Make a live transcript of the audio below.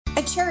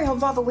Cherry Hill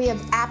Volvo, we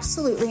have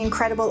absolutely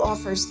incredible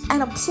offers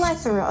and a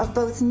plethora of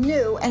both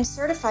new and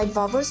certified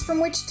Volvos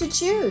from which to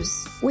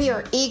choose. We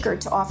are eager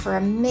to offer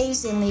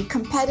amazingly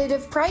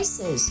competitive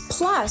prices,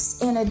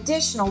 plus an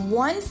additional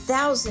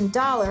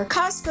 $1,000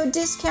 Costco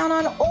discount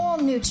on all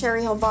new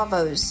Cherry Hill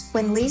Volvos.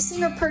 When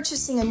leasing or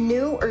purchasing a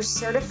new or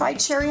certified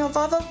Cherry Hill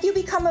Volvo, you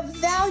become a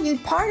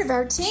valued part of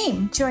our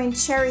team. Join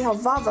Cherry Hill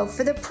Volvo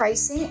for the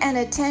pricing and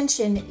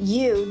attention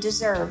you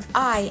deserve.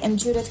 I am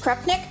Judith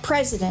Krupnick,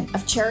 president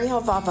of Cherry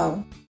Hill Volvo.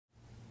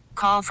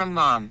 Call from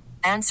mom.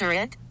 Answer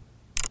it.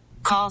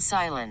 Call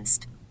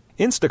silenced.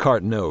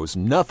 Instacart knows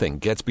nothing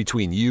gets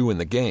between you and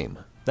the game.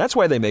 That's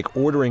why they make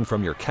ordering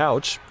from your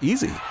couch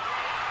easy.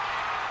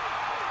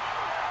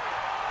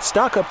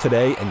 Stock up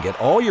today and get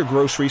all your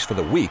groceries for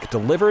the week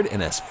delivered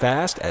in as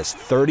fast as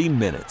 30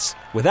 minutes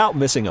without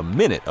missing a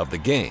minute of the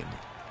game.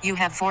 You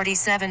have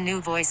 47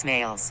 new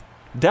voicemails.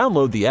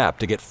 Download the app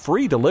to get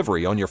free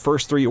delivery on your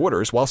first 3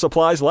 orders while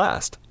supplies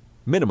last.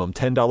 Minimum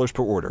 $10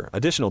 per order.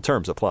 Additional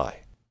terms apply.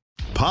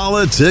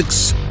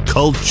 Politics,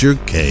 culture,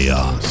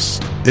 chaos.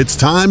 It's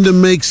time to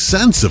make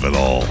sense of it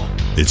all.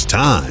 It's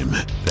time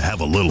to have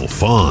a little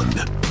fun.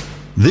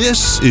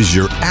 This is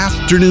your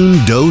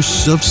afternoon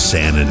dose of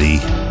sanity.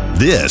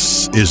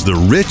 This is the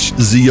Rich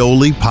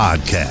Zeoli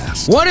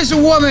Podcast. What is a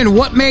woman?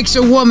 What makes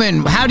a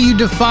woman? How do you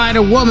define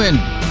a woman?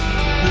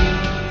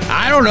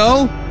 I don't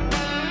know.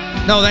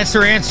 No, that's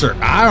her answer.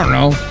 I don't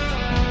know.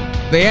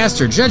 They asked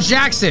her, Judge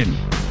Jackson,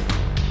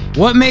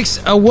 what makes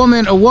a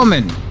woman a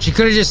woman? She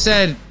could have just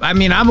said,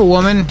 I'm a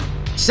woman.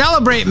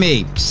 Celebrate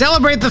me.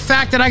 Celebrate the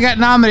fact that I got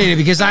nominated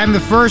because I'm the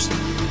first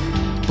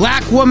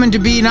black woman to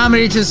be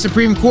nominated to the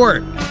Supreme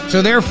Court.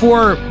 So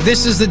therefore,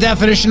 this is the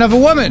definition of a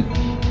woman.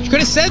 She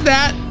could have said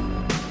that.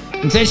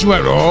 Instead, she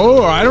went,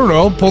 I don't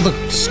know. Pulled a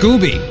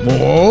Scooby.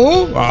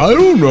 I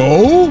don't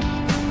know.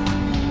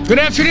 Good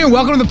afternoon.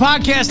 Welcome to the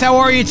podcast. How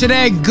are you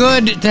today?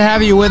 Good to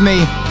have you with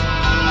me.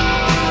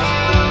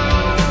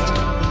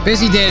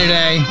 Busy day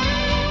today.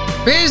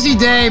 Busy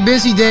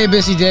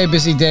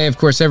day. Of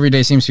course, every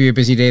day seems to be a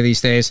busy day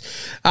these days.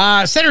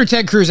 Senator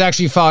Ted Cruz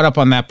actually followed up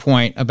on that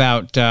point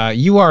about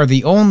you are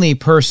the only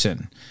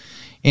person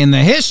in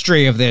the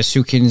history of this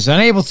who is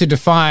unable to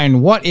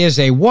define what is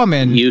a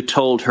woman. You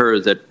told her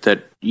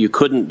that you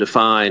couldn't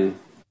define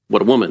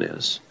what a woman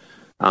is,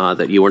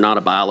 that you were not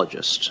a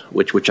biologist,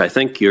 which I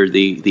think you're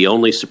the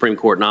only Supreme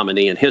Court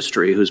nominee in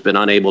history who's been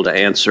unable to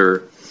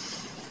answer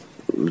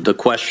the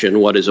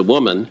question, what is a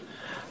woman?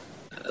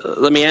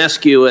 Let me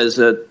ask you, as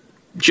a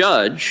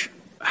judge,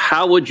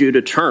 how would you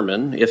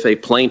determine if a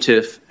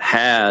plaintiff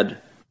had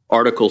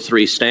Article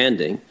III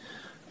standing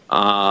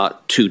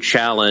to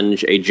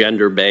challenge a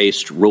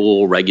gender-based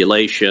rule,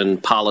 regulation,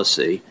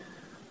 policy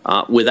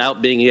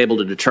without being able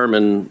to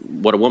determine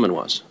what a woman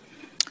was?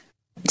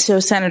 So,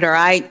 Senator,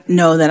 I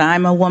know that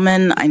I'm a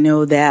woman. I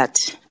know that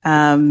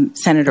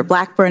Senator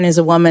Blackburn is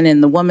a woman,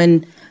 and the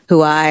woman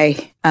who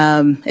I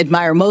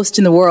admire most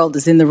in the world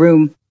is in the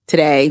room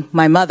today,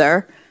 my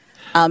mother.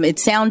 It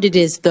sounded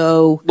as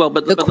though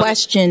the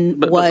question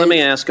was... But let me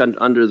ask,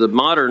 under the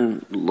modern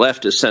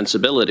leftist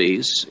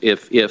sensibilities,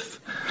 if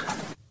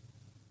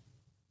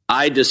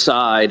I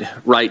decide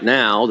right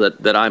now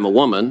that I'm a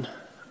woman,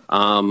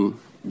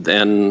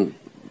 then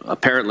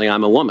apparently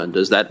I'm a woman.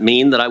 Does that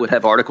mean that I would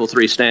have Article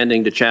III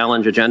standing to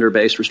challenge a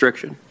gender-based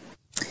restriction?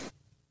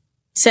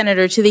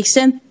 Senator, to the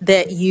extent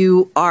that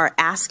you are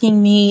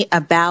asking me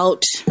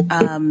about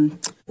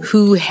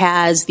who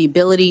has the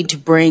ability to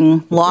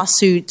bring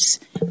lawsuits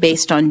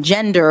based on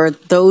gender,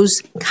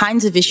 those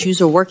kinds of issues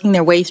are working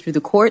their way through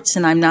the courts,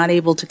 and I'm not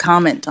able to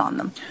comment on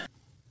them.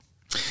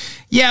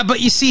 Yeah, but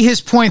you see his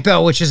point,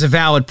 though, which is a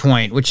valid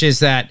point, which is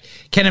that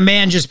can a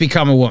man just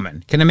become a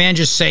woman? Can a man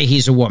just say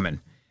he's a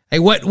woman?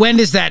 Like, when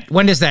does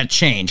that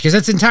change? Because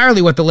that's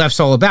entirely what the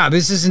left's all about.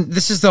 This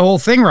is the whole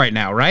thing right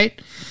now,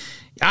 right?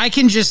 I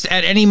can just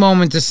at any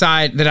moment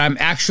decide that I'm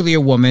actually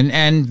a woman,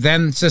 and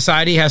then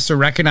society has to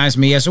recognize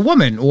me as a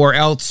woman, or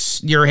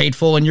else you're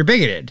hateful and you're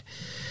bigoted.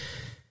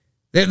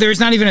 There's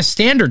not even a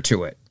standard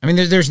to it. I mean,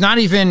 there's not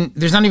even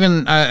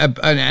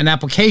an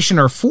application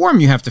or form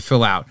you have to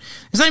fill out.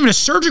 There's not even a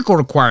surgical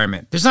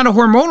requirement. There's not a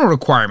hormonal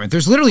requirement.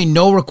 There's literally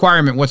no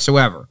requirement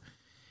whatsoever.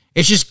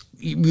 It's just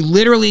you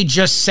literally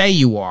just say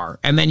you are,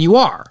 and then you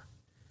are.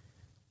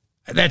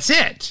 That's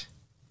it.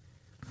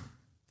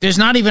 There's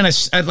not even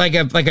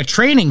a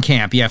training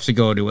camp you have to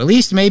go to. At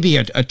least maybe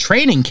a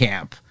training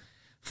camp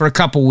for a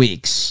couple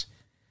weeks.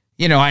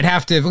 You know, I'd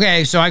have to.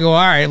 Okay, so I go.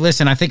 All right,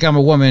 listen. I think I'm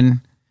a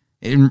woman.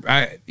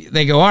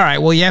 They go. All right.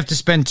 Well, you have to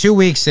spend 2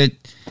 weeks at,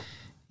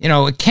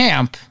 a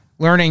camp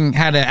learning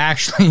how to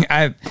actually.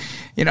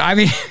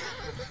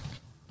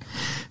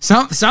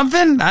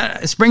 Something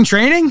spring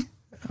training.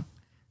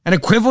 An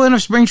equivalent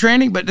of spring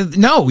training, but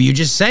no, you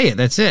just say it.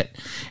 That's it.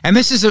 And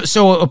this is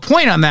a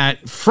point on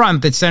that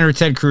front that Senator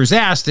Ted Cruz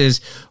asked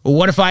is, well,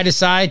 what if I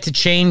decide to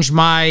change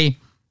my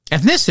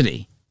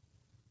ethnicity?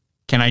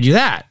 Can I do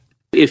that?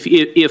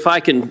 If I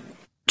can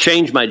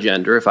change my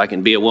gender, if I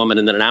can be a woman,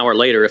 and then an hour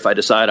later, if I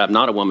decide I'm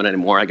not a woman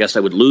anymore, I guess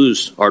I would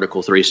lose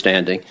Article III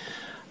standing.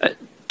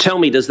 Tell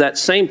me, does that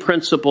same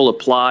principle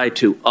apply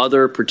to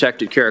other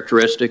protected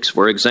characteristics?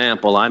 For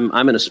example, I'm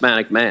an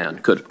Hispanic man.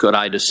 Could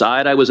I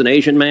decide I was an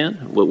Asian man?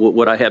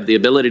 Would I have the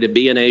ability to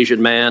be an Asian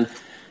man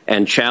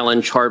and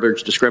challenge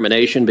Harvard's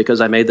discrimination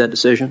because I made that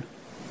decision?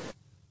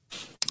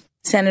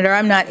 Senator,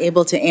 I'm not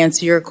able to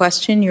answer your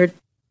question. You're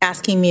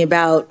asking me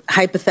about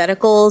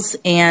hypotheticals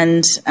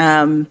and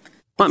I'm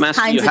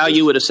asking you how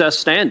you would assess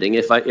standing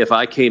if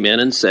I came in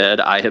and said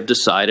I have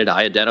decided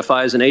I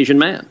identify as an Asian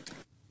man.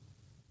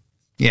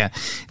 Yeah,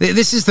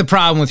 this is the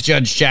problem with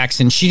Judge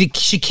Jackson. She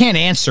can't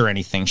answer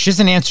anything. She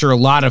doesn't answer a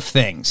lot of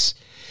things.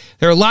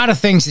 There are a lot of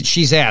things that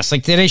she's asked.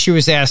 Like today she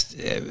was asked,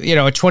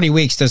 at 20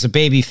 weeks, does a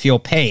baby feel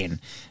pain?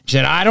 She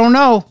said, I don't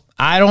know.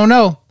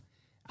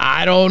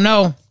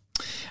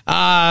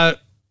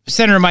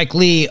 Senator Mike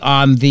Lee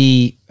on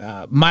the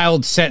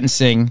mild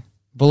sentencing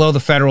below the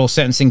federal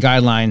sentencing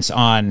guidelines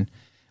on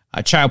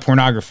child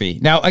pornography.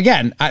 Now,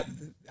 again,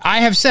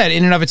 I have said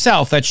in and of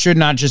itself that should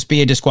not just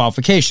be a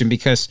disqualification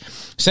because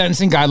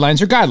sentencing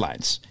guidelines are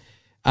guidelines.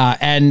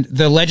 And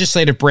the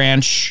legislative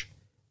branch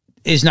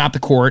is not the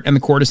court and the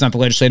court is not the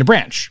legislative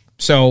branch.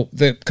 So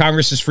the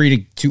Congress is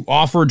free to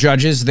offer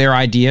judges their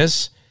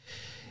ideas,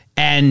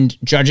 and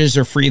judges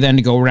are free then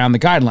to go around the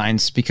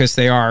guidelines because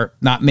they are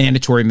not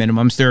mandatory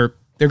minimums. They're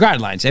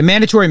guidelines. And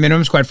mandatory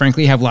minimums, quite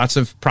frankly, have lots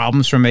of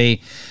problems from a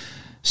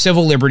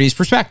civil liberties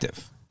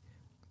perspective.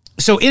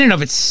 So in and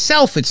of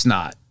itself, it's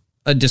not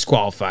a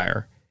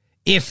disqualifier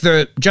if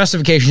the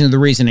justification and the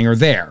reasoning are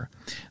there.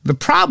 The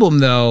problem,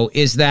 though,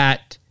 is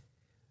that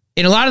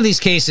in a lot of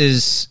these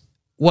cases,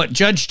 what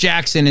Judge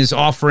Jackson is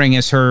offering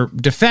as her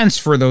defense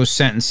for those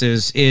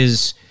sentences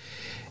is,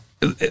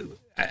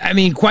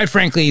 quite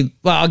frankly,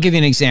 well, I'll give you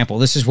an example.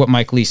 This is what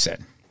Mike Lee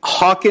said.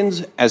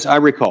 Hawkins, as I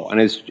recall, and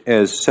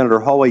as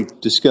Senator Hawley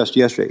discussed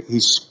yesterday, he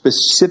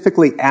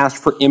specifically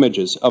asked for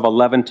images of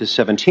 11 to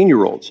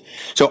 17-year-olds.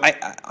 So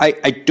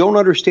I don't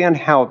understand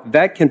how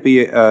that can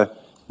be an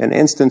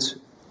instance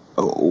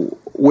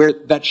where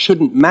that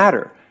shouldn't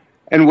matter.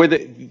 And where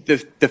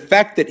the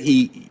fact that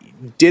he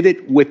did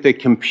it with the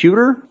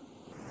computer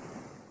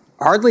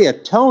hardly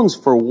atones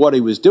for what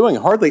he was doing,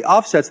 hardly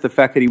offsets the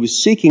fact that he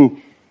was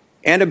seeking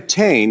and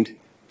obtained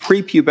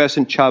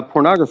prepubescent child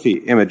pornography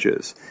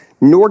images.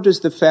 Nor does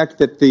the fact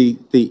that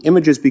the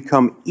images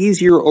become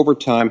easier over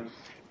time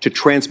to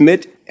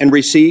transmit and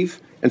receive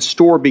and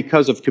store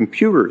because of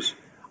computers.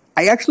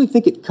 I actually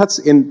think it cuts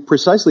in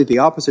precisely the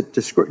opposite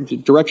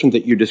direction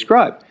that you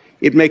described.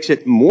 It makes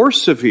it more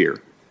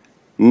severe,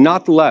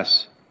 not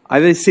less.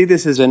 I see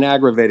this as an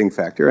aggravating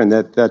factor, and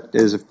that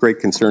is of great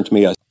concern to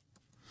me.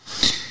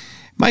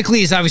 Mike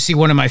Lee is obviously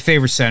one of my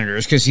favorite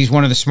senators because he's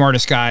one of the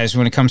smartest guys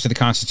when it comes to the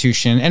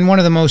Constitution and one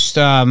of the most,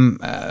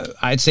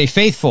 I'd say,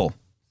 faithful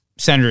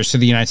senators to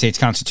the United States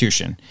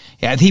Constitution.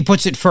 Yeah, he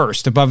puts it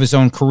first above his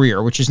own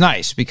career, which is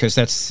nice because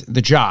that's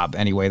the job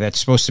anyway. That's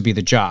supposed to be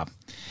the job.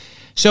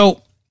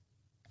 So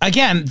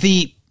again,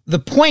 the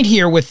point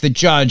here with the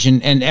judge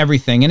and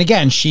everything, and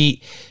again,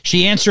 she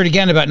answered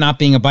again about not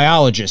being a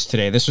biologist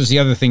today. This was the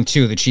other thing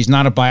too, that she's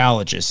not a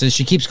biologist. So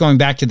she keeps going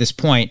back to this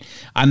point,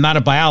 I'm not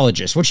a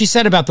biologist. What she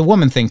said about the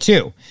woman thing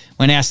too,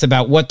 when asked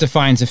about what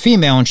defines a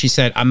female, and she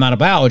said, I'm not a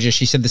biologist.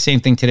 She said the same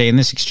thing today in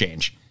this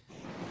exchange.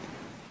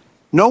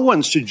 No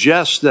one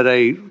suggests that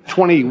a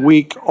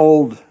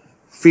 20-week-old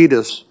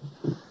fetus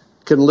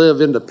can live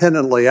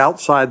independently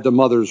outside the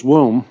mother's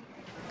womb.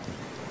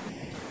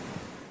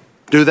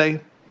 Do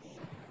they?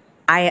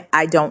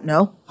 I don't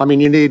know. I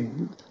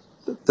mean,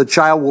 the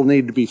child will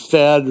need to be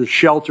fed or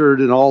sheltered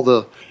and all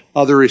the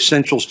other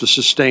essentials to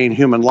sustain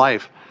human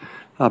life.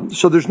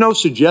 So there's no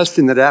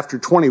suggestion that after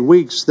 20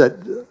 weeks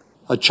that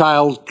a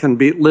child can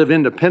live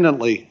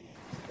independently,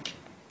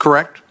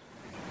 correct?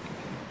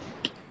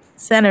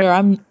 Senator,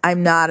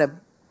 I'm not a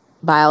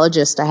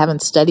biologist. I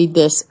haven't studied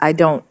this. I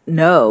don't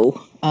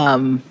know.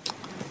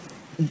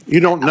 You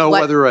don't know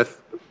whether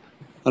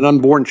an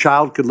unborn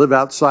child could live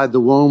outside the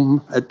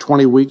womb at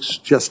 20 weeks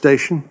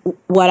gestation?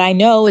 What I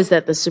know is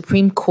that the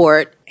Supreme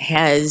Court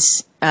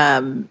has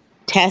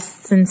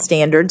tests and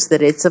standards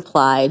that it's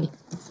applied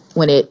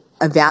when it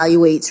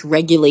evaluates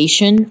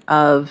regulation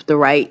of the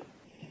right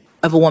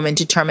of a woman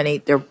to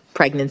terminate their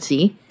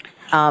pregnancy.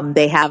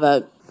 They have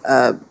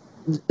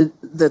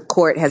the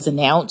court has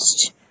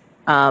announced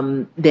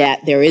that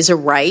there is a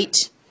right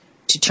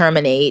to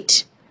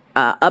terminate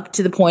up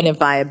to the point of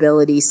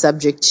viability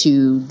subject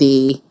to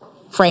the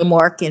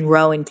framework in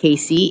Roe and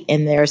Casey,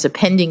 and there's a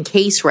pending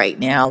case right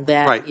now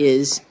that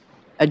is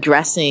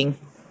addressing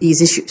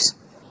these issues.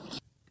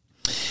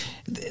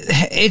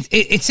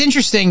 It's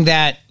interesting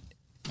that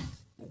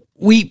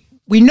we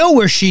know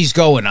where she's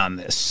going on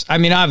this. I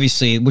mean,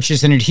 obviously, which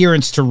is an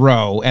adherence to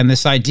Roe and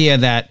this idea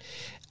that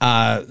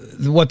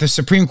what the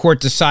Supreme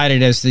Court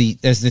decided as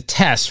the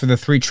test for the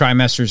 3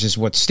 trimesters is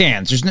what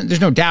stands.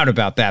 There's no doubt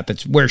about that.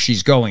 That's where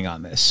she's going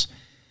on this.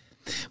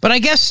 But I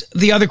guess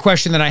the other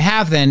question that I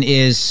have then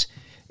is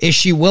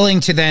she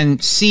willing to then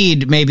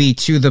cede maybe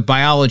to the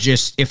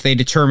biologist if they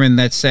determine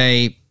that,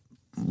 say,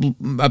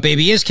 a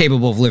baby is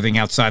capable of living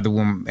outside the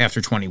womb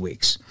after 20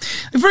 weeks.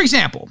 For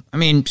example, I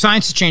mean,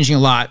 science is changing a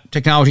lot.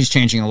 Technology is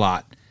changing a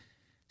lot.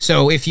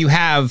 So if you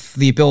have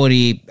the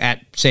ability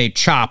at, say,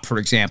 CHOP, for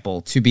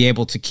example, to be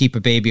able to keep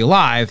a baby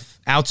alive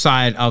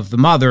outside of the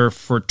mother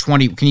for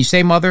 20, can you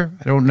say mother?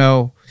 I don't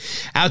know.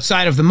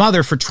 Outside of the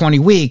mother for 20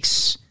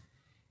 weeks,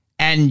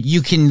 and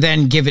you can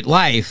then give it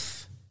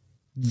life,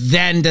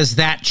 then does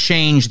that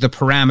change the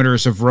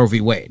parameters of Roe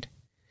v. Wade?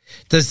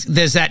 Does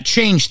that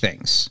change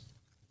things?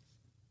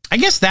 I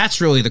guess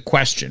that's really the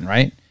question,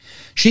 right?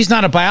 She's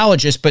not a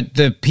biologist, but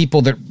the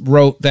people that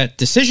wrote that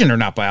decision are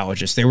not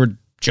biologists. They were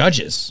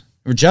judges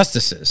or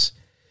justices.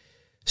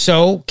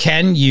 So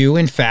can you,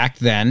 in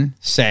fact, then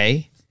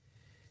say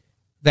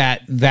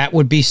that that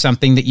would be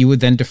something that you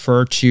would then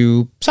defer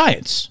to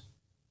science?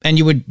 And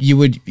you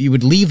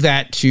would leave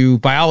that to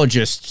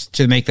biologists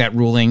to make that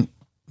ruling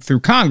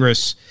through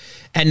Congress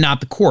and not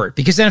the court.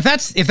 Because then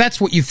if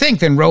that's what you think,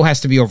 then Roe has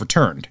to be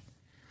overturned.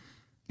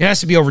 It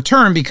has to be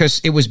overturned because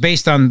it was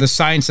based on the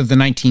science of the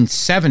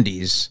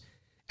 1970s,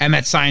 and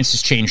that science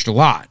has changed a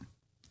lot.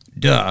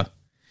 Duh.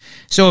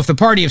 So if the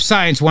party of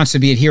science wants to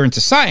be adherent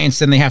to science,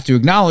 then they have to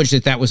acknowledge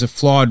that that was a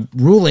flawed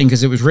ruling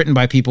because it was written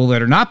by people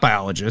that are not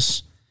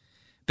biologists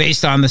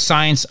based on the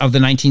science of the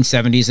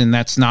 1970s, and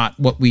that's not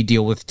what we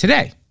deal with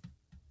today.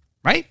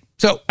 Right?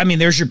 So, I mean,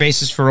 there's your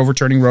basis for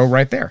overturning Roe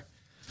right there.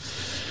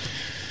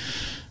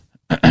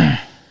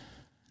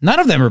 None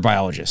of them are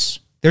biologists.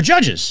 They're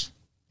judges.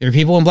 They're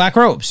people in black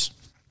robes.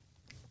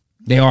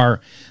 They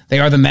are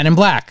the men in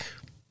black.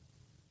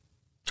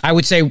 I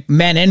would say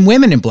men and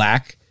women in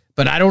black,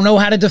 but I don't know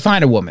how to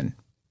define a woman.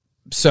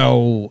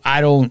 So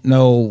I don't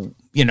know,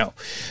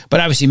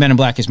 but obviously Men in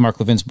Black is Mark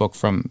Levin's book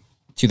from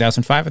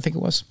 2005, I think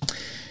it was.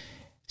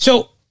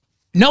 So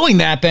knowing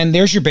that, then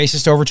there's your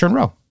basis to overturn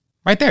Roe.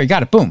 Right there. You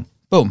got it. Boom.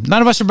 Boom.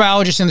 None of us are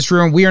biologists in this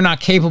room. We are not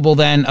capable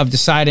then of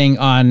deciding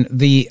on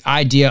the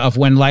idea of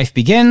when life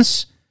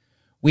begins.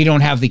 We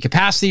don't have the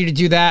capacity to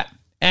do that.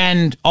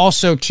 And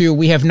also, too,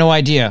 we have no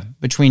idea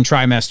between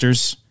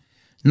trimesters.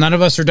 None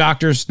of us are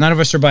doctors. None of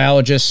us are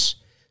biologists.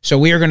 So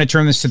we are going to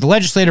turn this to the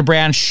legislative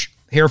branch.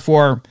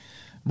 Herefore,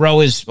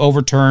 Roe is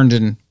overturned,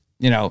 and,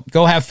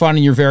 go have fun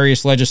in your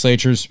various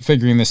legislatures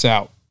figuring this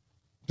out,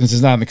 since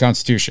it's not in the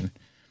Constitution.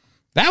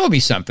 That would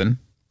be something.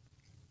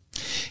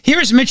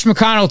 Here's Mitch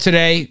McConnell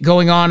today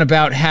going on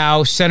about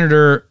how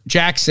Senator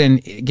Jackson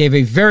gave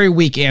a very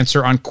weak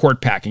answer on court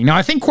packing. Now,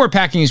 I think court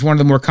packing is one of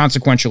the more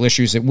consequential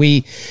issues that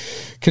we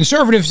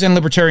conservatives and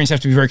libertarians have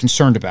to be very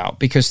concerned about,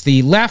 because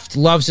the left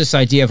loves this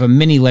idea of a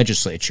mini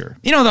legislature.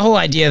 The whole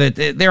idea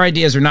that their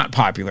ideas are not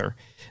popular.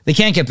 They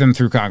can't get them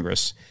through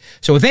Congress.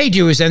 So what they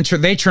do is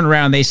they turn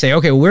around and they say,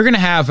 okay, well, we're going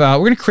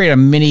to create a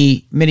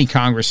mini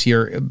Congress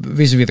here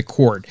vis-a-vis the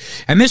court.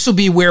 And this will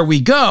be where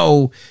we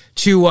go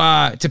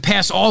to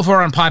pass all of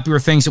our unpopular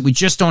things that we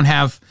just don't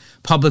have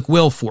public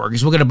will for.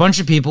 Because we'll get a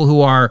bunch of people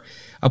who are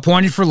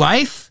appointed for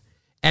life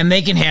and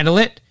they can handle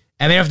it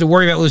and they don't have to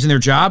worry about losing their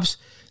jobs.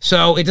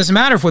 So it doesn't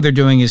matter if what they're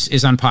doing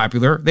is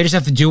unpopular. They just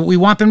have to do what we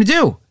want them to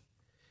do.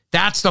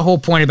 That's the whole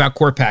point about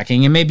court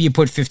packing. And maybe you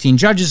put 15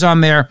 judges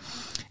on there,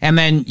 and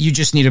then you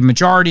just need a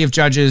majority of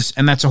judges,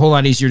 and that's a whole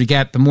lot easier to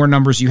get. The more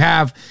numbers you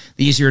have,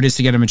 the easier it is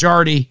to get a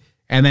majority,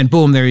 and then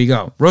boom, there you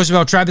go.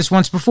 Roosevelt tried this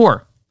once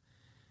before.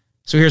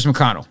 So here's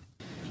McConnell.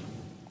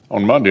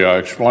 On Monday, I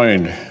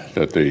explained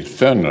that the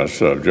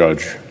thinness of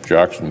Judge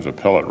Jackson's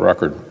appellate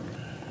record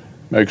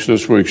makes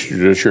this week's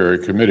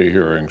Judiciary Committee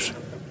hearings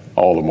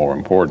all the more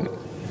important.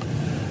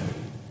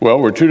 Well,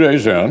 we're 2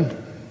 days in.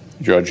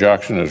 Judge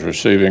Jackson is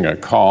receiving a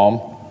calm,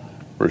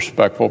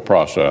 respectful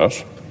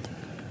process,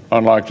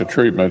 unlike the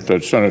treatment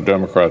that Senate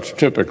Democrats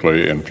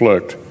typically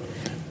inflict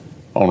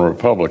on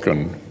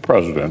Republican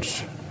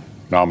presidents'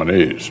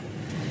 nominees.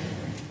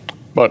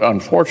 But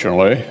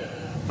unfortunately,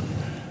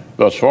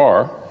 thus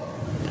far,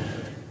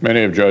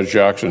 many of Judge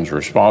Jackson's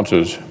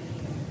responses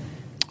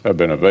have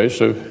been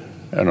evasive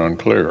and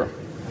unclear.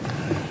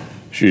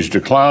 She's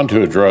declined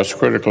to address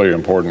critically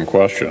important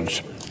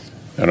questions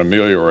and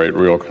ameliorate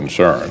real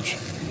concerns.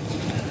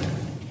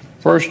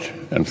 First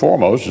and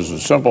foremost is a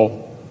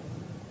simple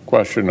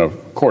question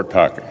of court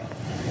packing.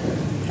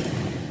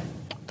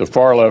 The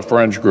far-left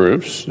fringe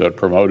groups that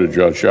promoted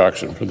Judge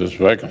Jackson for this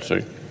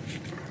vacancy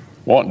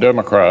want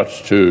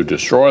Democrats to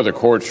destroy the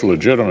court's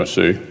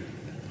legitimacy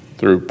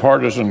through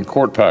partisan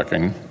court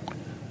packing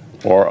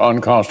or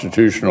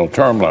unconstitutional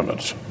term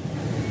limits.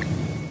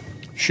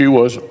 She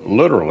was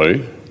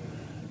literally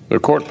the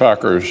court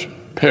packer's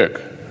pick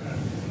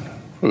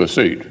for the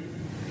seat,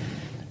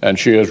 and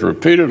she has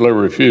repeatedly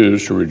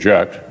refused to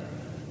reject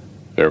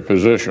their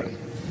position.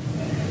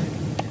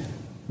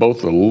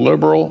 Both the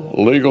liberal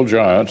legal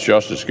giants,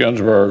 Justice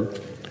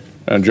Ginsburg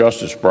and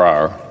Justice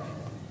Breyer,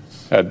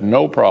 had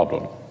no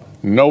problem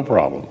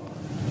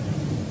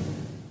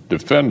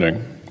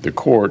defending the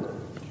court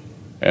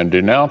and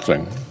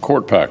denouncing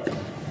court packing.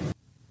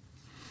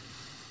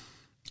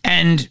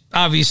 And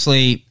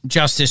obviously,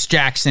 Justice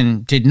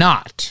Jackson did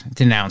not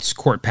denounce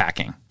court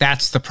packing.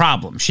 That's the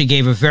problem. She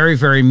gave a very,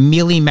 very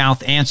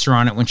mealy-mouthed answer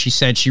on it when she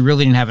said she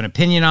really didn't have an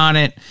opinion on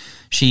it.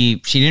 She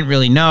didn't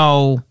really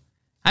know.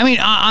 I mean,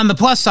 on the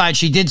plus side,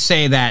 she did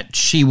say that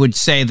she would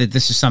say that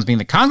this is something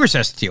that Congress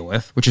has to deal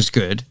with, which is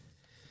good.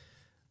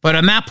 But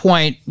on that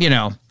point,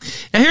 now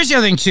here's the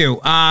other thing too.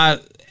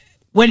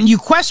 When you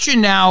question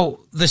now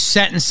the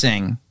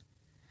sentencing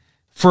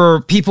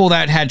for people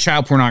that had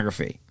child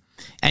pornography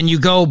and you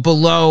go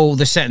below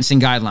the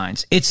sentencing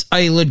guidelines, it's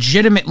a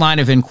legitimate line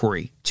of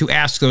inquiry to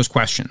ask those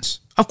questions.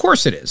 Of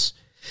course it is.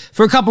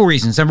 For a couple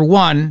reasons. Number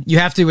one, you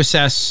have to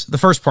assess the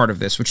first part of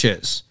this, which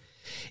is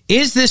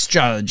this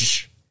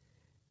judge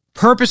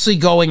purposely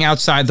going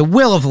outside the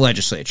will of the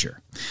legislature?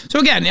 So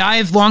again, I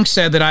have long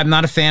said that I'm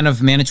not a fan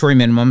of mandatory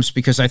minimums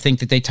because I think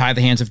that they tie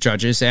the hands of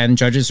judges, and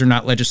judges are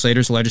not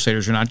legislators,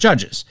 legislators are not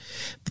judges.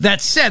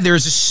 That said, there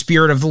is a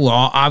spirit of the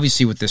law,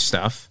 obviously, with this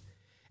stuff.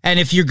 And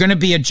if you're going to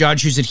be a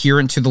judge who's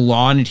adherent to the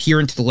law and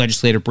adherent to the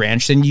legislative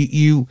branch, then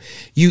you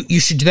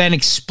should then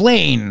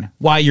explain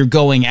why you're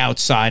going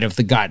outside of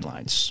the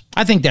guidelines.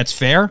 I think that's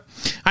fair.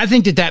 I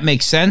think that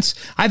makes sense.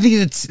 I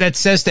think that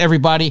says to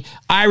everybody,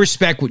 I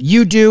respect what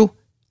you do,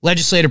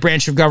 legislative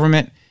branch of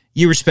government.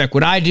 You respect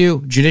what I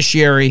do,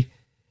 judiciary.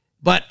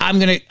 But I'm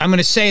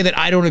gonna say that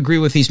I don't agree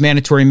with these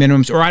mandatory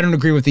minimums, or I don't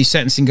agree with these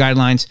sentencing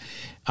guidelines.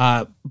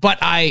 But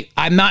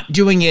I'm not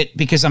doing it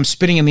because I'm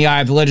spitting in the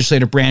eye of the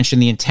legislative branch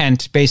and the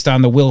intent based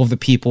on the will of the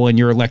people and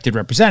your elected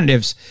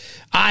representatives.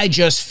 I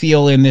just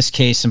feel in this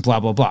case and blah,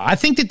 blah, blah. I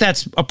think that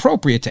that's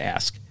appropriate to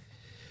ask.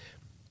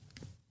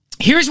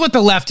 Here's what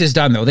the left has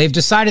done, though. They've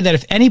decided that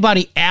if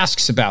anybody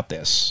asks about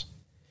this,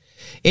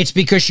 it's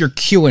because you're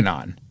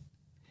QAnon.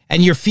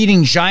 And you're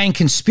feeding giant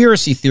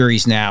conspiracy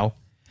theories now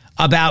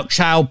about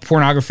child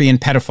pornography and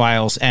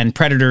pedophiles and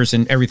predators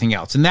and everything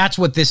else. And that's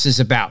what this is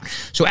about.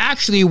 So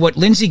actually what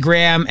Lindsey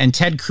Graham and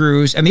Ted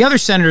Cruz and the other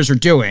senators are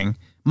doing,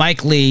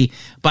 Mike Lee,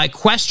 by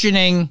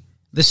questioning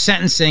the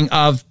sentencing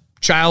of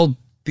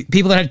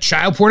people that had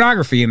child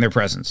pornography in their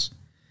presence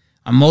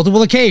on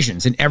multiple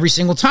occasions, and every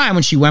single time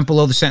when she went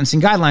below the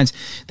sentencing guidelines,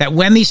 that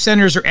when these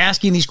senators are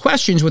asking these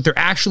questions, what they're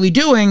actually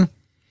doing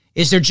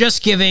is they're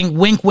just giving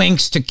wink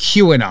winks to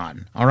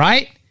QAnon, all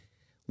right?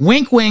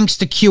 Wink winks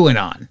to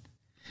QAnon.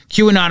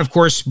 QAnon, of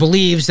course,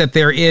 believes that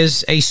there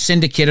is a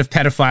syndicate of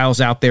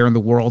pedophiles out there in the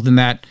world and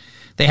that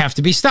they have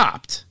to be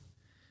stopped,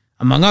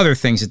 among other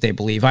things that they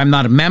believe. I'm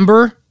not a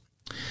member,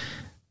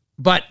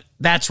 but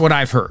that's what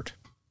I've heard.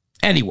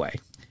 Anyway,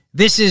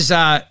 this is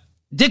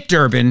Dick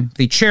Durbin,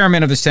 the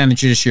chairman of the Senate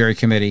Judiciary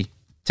Committee.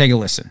 Take a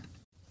listen.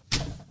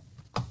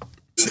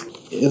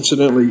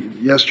 Incidentally,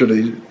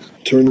 yesterday,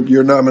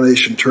 your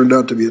nomination turned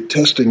out to be a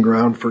testing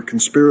ground for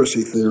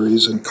conspiracy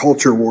theories and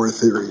culture war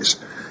theories.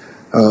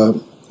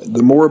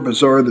 The more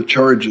bizarre the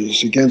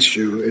charges against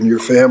you and your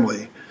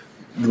family,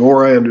 the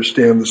more I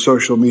understand the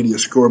social media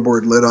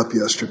scoreboard lit up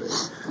yesterday.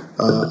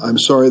 I'm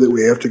sorry that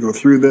we have to go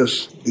through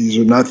this. These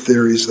are not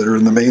theories that are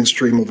in the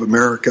mainstream of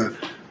America,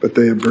 but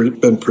they have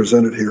been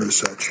presented here as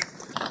such.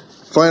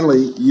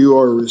 Finally, you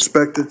are a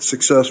respected,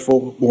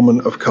 successful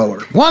woman of color.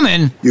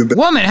 Woman?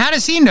 Woman, how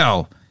does he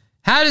know?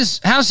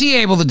 How's he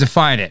able to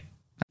define it?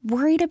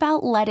 Worried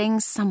about letting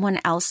someone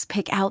else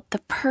pick out the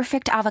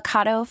perfect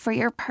avocado for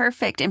your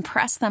perfect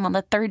impress them on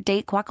the third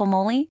date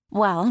guacamole?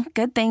 Well,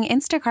 good thing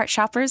Instacart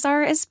shoppers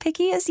are as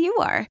picky as you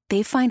are.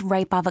 They find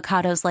ripe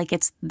avocados like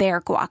it's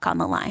their guac on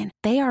the line.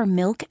 They are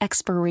milk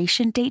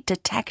expiration date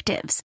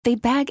detectives. They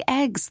bag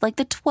eggs like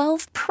the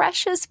 12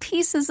 precious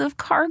pieces of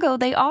cargo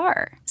they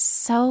are.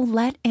 So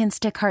let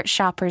Instacart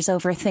shoppers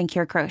overthink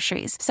your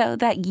groceries so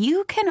that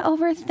you can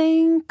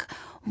overthink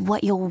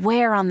what you'll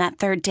wear on that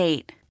third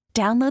date.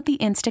 Download the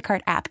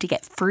Instacart app to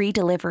get free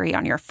delivery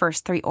on your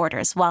first 3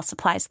 orders while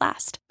supplies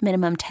last.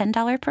 Minimum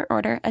 $10 per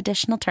order.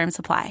 Additional terms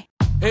apply.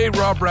 Hey,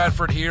 Rob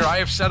Bradford here. I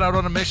have set out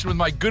on a mission with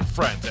my good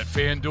friends at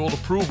FanDuel to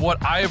prove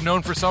what I have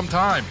known for some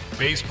time.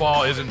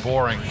 Baseball isn't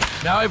boring.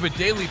 Now I have a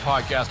daily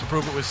podcast to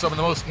prove it with some of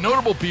the most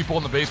notable people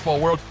in the baseball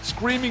world,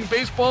 screaming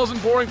baseball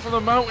isn't boring from the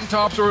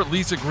mountaintops, or at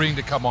least agreeing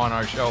to come on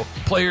our show.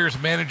 Players,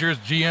 managers,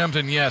 GMs,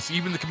 and yes,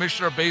 even the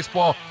commissioner of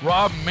baseball,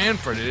 Rob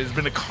Manfred. It has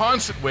been a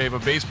constant wave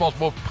of baseball's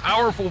most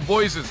powerful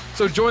voices.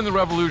 So join the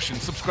revolution.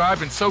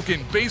 Subscribe and soak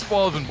in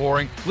Baseball Isn't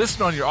Boring.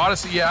 Listen on your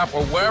Odyssey app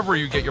or wherever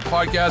you get your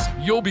podcasts.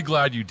 You'll be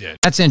glad you did.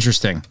 That's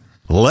interesting.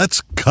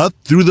 Let's cut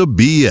through the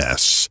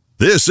BS.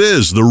 This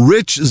is the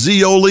Rich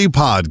Zeoli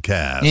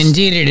Podcast.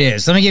 Indeed it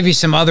is. Let me give you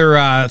some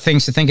other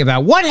things to think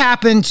about. What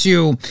happened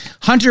to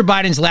Hunter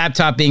Biden's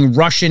laptop being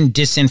Russian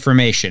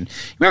disinformation?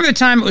 Remember the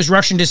time it was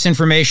Russian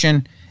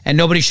disinformation and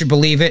nobody should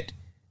believe it?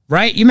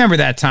 Right? You remember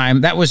that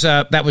time. That was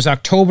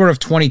October of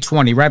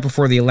 2020, right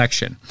before the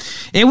election.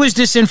 It was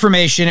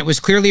disinformation. It was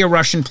clearly a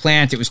Russian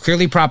plant. It was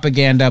clearly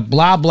propaganda,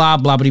 blah, blah,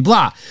 blah, blah,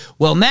 blah.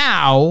 Well,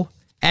 now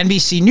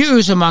NBC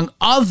News, among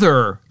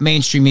other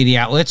mainstream media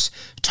outlets,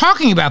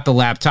 talking about the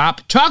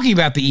laptop, talking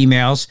about the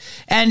emails,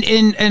 and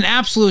in an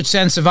absolute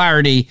sense of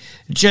irony,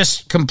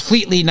 just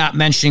completely not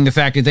mentioning the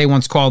fact that they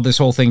once called this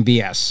whole thing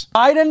BS.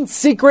 Biden's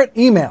secret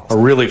emails. A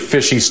really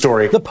fishy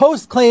story. The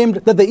Post claimed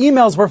that the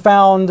emails were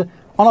found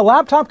on a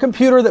laptop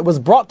computer that was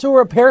brought to a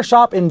repair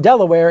shop in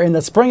Delaware in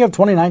the spring of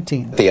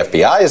 2019. The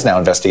FBI is now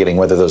investigating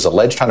whether those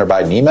alleged Hunter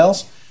Biden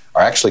emails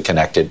are actually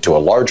connected to a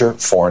larger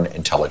foreign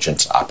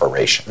intelligence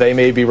operation. They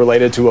may be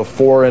related to a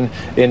foreign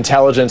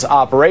intelligence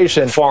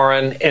operation.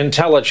 Foreign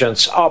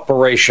intelligence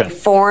operation.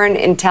 Foreign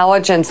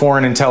intelligence.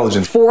 Foreign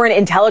intelligence. Foreign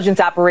intelligence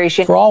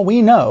operation. For all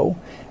we know,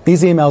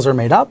 these emails are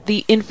made up.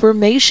 The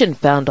information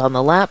found on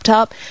the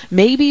laptop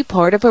may be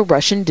part of a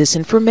Russian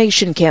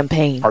disinformation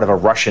campaign. Part of a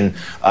Russian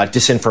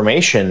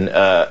disinformation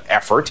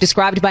effort.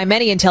 Described by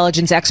many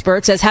intelligence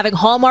experts as having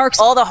hallmarks.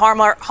 All the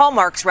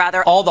hallmarks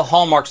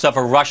of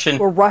a Russian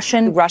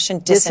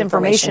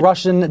disinformation.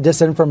 Russian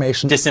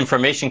disinformation.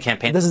 Disinformation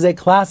campaign. This is a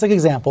classic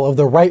example of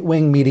the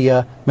right-wing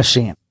media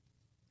machine.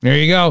 There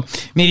you go.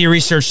 Media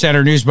Research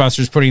Center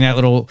Newsbusters putting that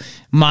little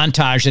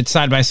montage, that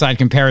side-by-side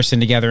comparison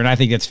together, and I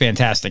think that's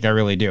fantastic. I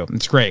really do.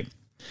 It's great.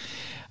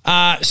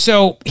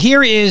 So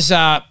here is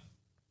a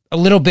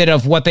little bit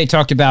of what they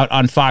talked about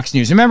on Fox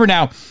News. Remember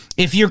now,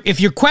 if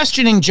you're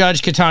questioning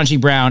Judge Ketanji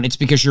Brown, it's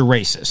because you're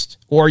racist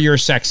or you're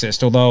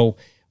sexist, although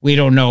we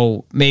don't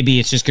know. Maybe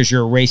it's just because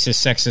you're a racist,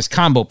 sexist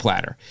combo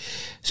platter.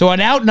 So on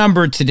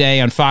Outnumbered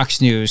today on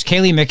Fox News,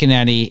 Kayleigh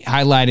McEnany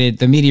highlighted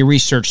the Media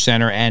Research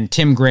Center and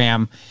Tim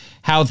Graham,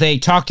 how they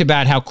talked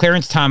about how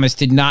Clarence Thomas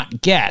did not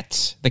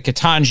get the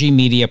Ketanji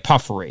media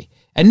puffery.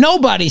 And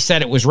nobody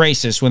said it was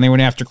racist when they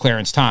went after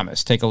Clarence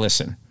Thomas. Take a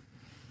listen.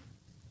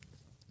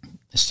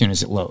 As soon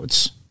as it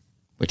loads,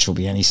 which will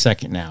be any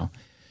second now.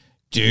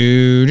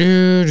 You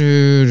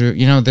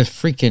know, the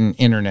freaking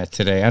internet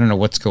today. I don't know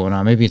what's going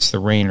on. Maybe it's the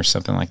rain or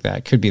something like that.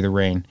 It could be the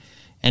rain.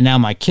 And now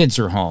my kids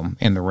are home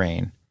in the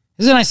rain.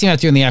 Isn't it nice not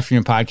doing the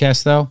afternoon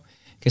podcast, though?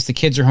 Because the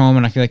kids are home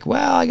and I feel like,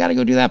 well, I got to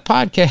go do that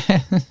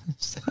podcast.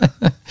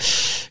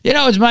 You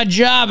know, it's my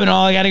job and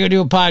all. I got to go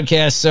do a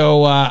podcast.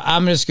 So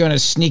I'm just going to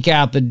sneak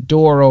out the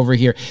door over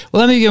here.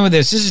 Well, let me begin with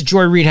this. This is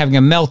Joy Reid having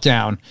a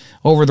meltdown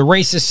over the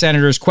racist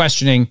senators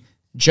questioning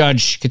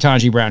Judge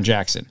Ketanji Brown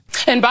Jackson.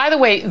 And by the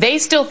way, they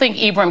still think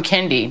Ibram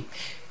Kendi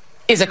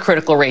is a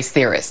critical race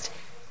theorist.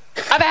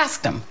 I've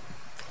asked them.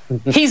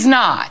 He's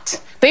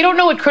not. They don't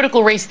know what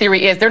critical race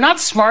theory is. They're not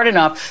smart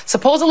enough.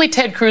 Supposedly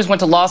Ted Cruz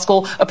went to law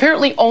school.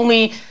 Apparently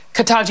only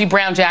Ketanji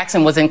Brown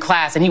Jackson was in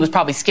class, and he was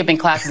probably skipping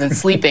classes and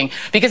sleeping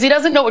because he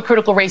doesn't know what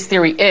critical race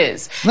theory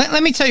is.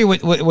 Let me tell you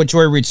what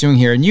Joy Reid's doing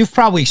here, and you've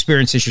probably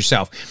experienced this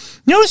yourself.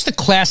 Notice the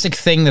classic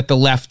thing that the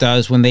left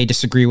does when they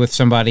disagree with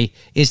somebody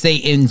is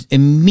they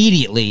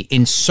immediately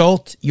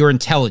insult your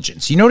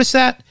intelligence. You notice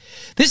that?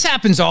 This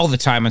happens all the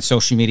time on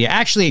social media.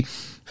 Actually,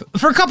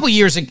 for a couple of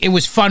years, it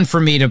was fun for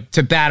me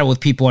to battle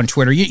with people on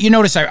Twitter. You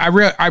notice I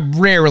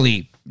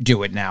rarely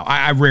do it now.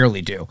 I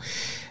rarely do.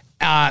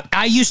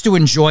 I used to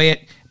enjoy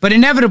it, but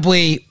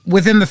inevitably,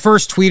 within the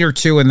first tweet or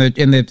two in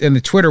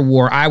the Twitter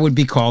war, I would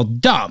be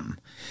called dumb.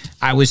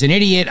 I was an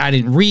idiot. I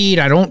didn't read.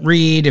 I don't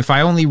read. If I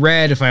only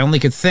read, if I only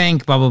could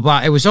think, blah, blah,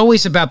 blah. It was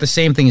always about the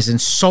same thing as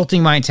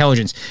insulting my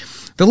intelligence.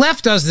 The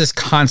left does this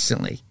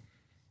constantly.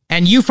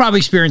 And you've probably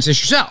experienced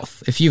this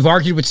yourself. If you've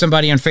argued with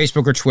somebody on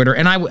Facebook or Twitter,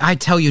 and I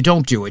tell you,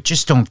 don't do it.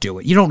 Just don't do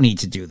it. You don't need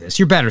to do this.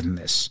 You're better than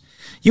this.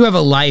 You have a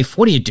life.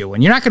 What are you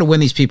doing? You're not going to win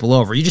these people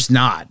over. You're just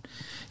not.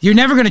 You're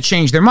never going to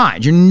change their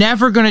mind. You're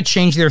never going to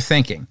change their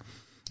thinking.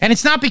 And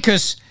it's not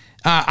because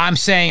I'm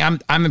saying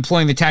I'm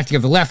employing the tactic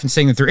of the left and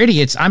saying that they're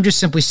idiots. I'm just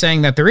simply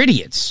saying that they're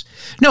idiots.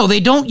 No, they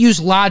don't use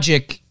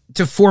logic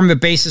to form the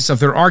basis of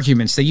their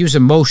arguments. They use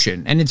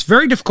emotion. And it's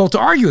very difficult to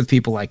argue with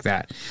people like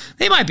that.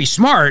 They might be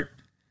smart,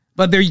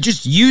 but they're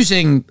just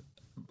using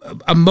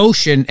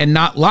emotion and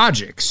not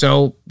logic.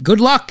 So good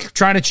luck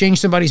trying to change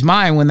somebody's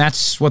mind when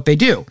that's what they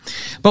do.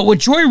 But what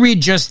Joy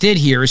Reid just did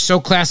here is so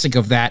classic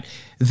of that.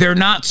 They're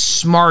not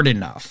smart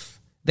enough.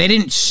 They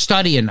didn't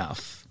study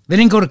enough. They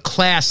didn't go to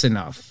class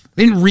enough.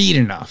 They didn't read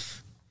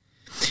enough.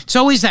 It's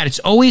always that. It's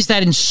always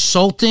that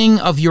insulting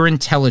of your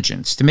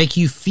intelligence to make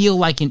you feel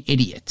like an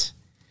idiot.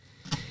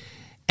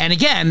 And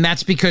again,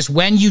 that's because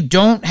when you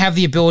don't have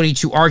the ability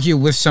to argue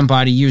with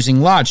somebody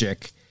using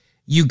logic,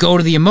 you go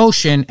to the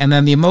emotion, and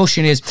then the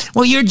emotion is,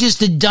 well, you're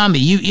just a dummy.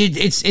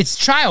 It's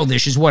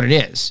childish is what it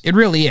is. It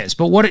really is.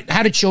 But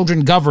how do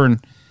children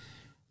govern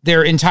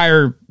their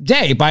entire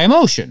day? By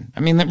emotion. I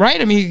mean, right?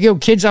 I mean,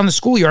 kids on the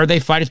schoolyard, they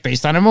fight. It's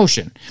based on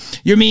emotion.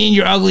 You're mean,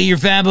 you're ugly, you're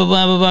fat, blah,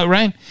 blah, blah, blah,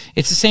 right?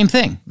 It's the same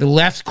thing. The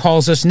left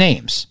calls us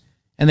names,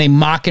 and they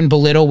mock and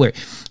belittle. We're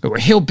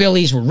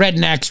hillbillies, we're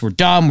rednecks, we're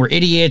dumb, we're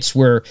idiots,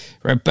 we're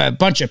a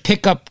bunch of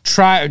pickup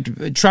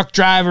truck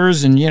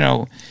drivers and,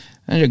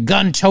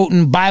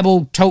 gun-toting,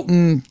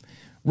 Bible-toting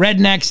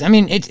rednecks. I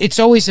mean, it's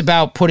always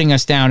about putting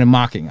us down and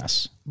mocking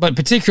us, but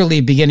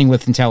particularly beginning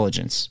with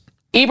intelligence.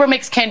 Ibram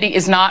X. Kendi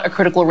is not a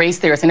critical race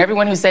theorist, and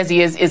everyone who says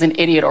he is an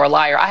idiot or a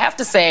liar. I have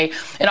to say,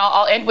 and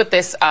I'll end with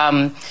this,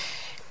 and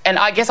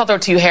I guess I'll throw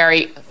it to you,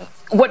 Harry.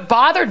 What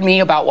bothered me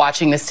about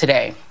watching this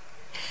today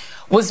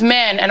was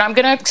men, and I'm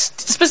going to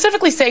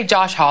specifically say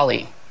Josh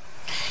Hawley,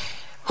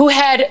 who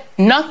had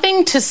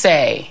nothing to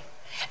say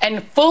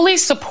and fully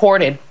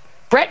supported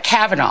Brett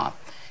Kavanaugh.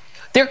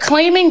 They're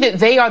claiming that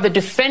they are the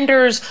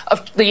defenders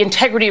of the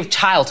integrity of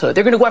childhood.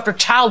 They're going to go after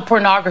child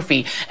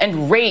pornography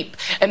and rape,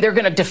 and they're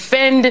going to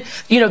defend,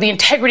 the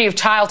integrity of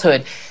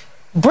childhood.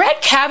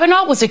 Brett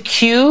Kavanaugh was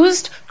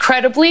accused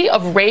credibly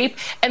of rape,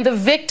 and the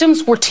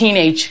victims were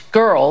teenage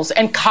girls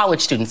and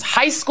college students,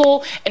 high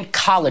school and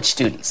college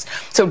students.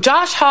 So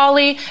Josh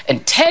Hawley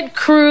and Ted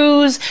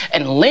Cruz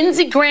and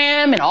Lindsey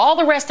Graham and all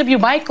the rest of you,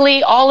 Mike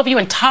Lee, all of you,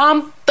 and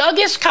Tom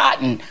Thuggish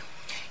Cotton,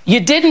 you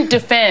didn't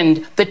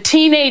defend the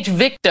teenage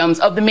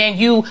victims of the man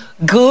you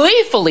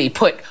gleefully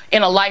put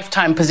in a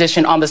lifetime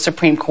position on the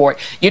Supreme Court.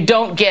 You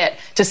don't get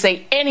to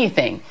say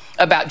anything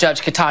about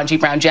Judge Ketanji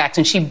Brown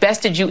Jackson. She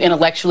bested you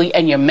intellectually,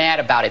 and you're mad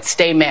about it.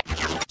 Stay mad.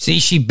 See,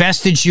 she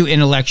bested you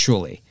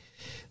intellectually.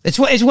 It's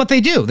what they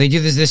do. They do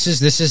this.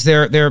 This is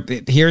their.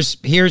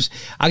 Here's.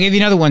 I'll give you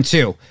another one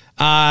too.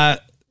 Don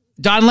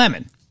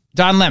Lemon.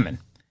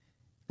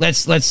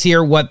 Let's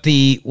hear what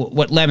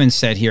Lemon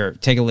said here.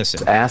 Take a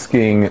listen.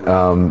 Asking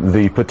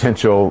the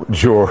potential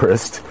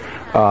jurist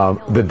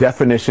the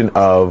definition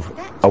of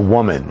a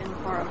woman,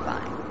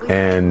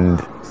 and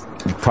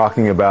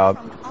talking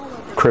about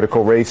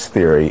critical race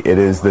theory. It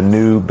is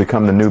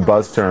become the new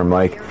buzz term,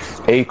 like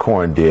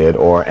Acorn did,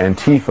 or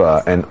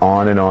Antifa, and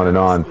on and on and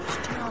on.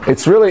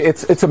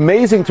 It's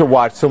amazing to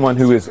watch someone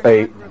who is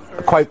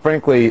quite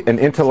frankly, an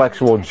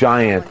intellectual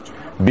giant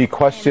be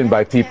questioned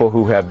by people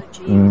who have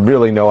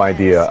really no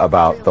idea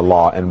about the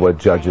law and what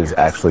judges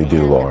actually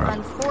do, Laura.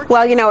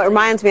 Well, it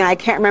reminds me, and I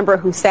can't remember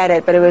who said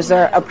it, but it was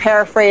a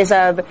paraphrase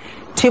of,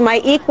 "To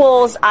my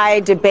equals,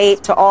 I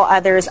debate. To all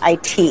others, I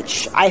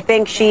teach." I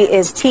think she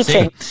is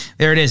teaching. See,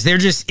 there it is. They're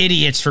just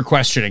idiots for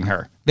questioning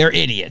her. They're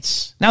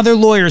idiots. Now, they're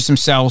lawyers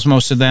themselves,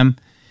 most of them,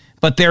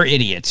 but they're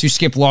idiots who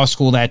skipped law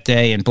school that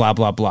day and blah,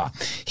 blah, blah.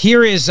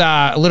 Here is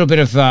a little bit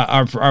of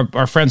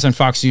our friends on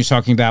Fox News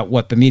talking about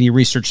what the Media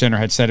Research Center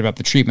had said about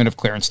the treatment of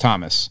Clarence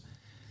Thomas.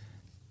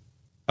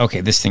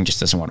 Okay, this thing just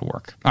doesn't want to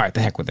work. All right, the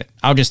heck with it.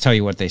 I'll just tell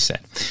you what they said.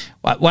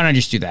 Why don't I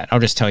just do that? I'll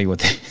just tell you what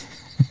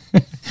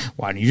they...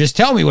 Why don't you just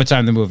tell me what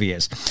time the movie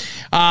is?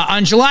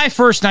 On July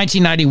 1st,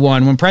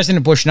 1991, when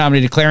President Bush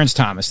nominated Clarence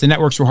Thomas, the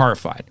networks were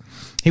horrified.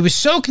 He was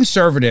so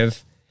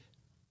conservative,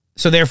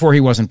 so therefore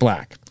he wasn't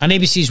black. On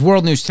ABC's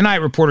World News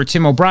Tonight, reporter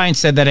Tim O'Brien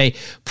said that a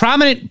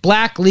prominent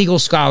black legal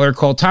scholar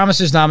called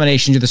Thomas's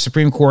nomination to the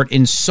Supreme Court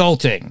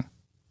insulting.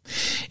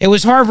 It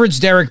was Harvard's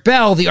Derek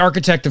Bell, the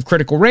architect of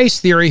critical race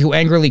theory, who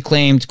angrily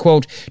claimed,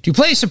 quote, "To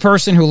place a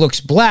person who looks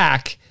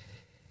black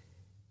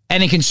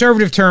and in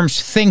conservative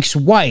terms thinks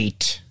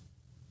white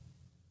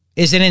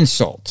is an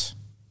insult."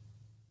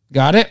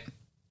 Got it?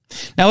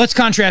 Now let's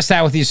contrast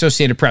that with the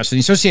Associated Press. So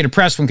the Associated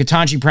Press, when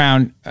Ketanji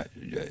Brown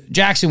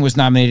Jackson was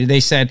nominated, they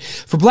said,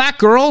 for black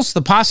girls,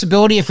 the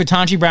possibility of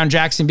Ketanji Brown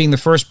Jackson being the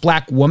first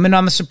black woman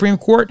on the Supreme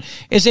Court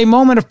is a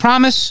moment of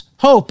promise,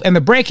 hope, and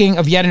the breaking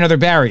of yet another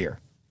barrier.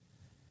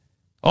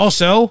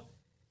 Also,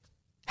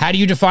 how do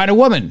you define a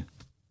woman?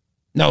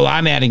 No,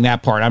 I'm adding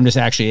that part. I'm just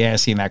actually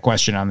asking that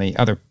question on the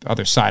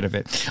other side of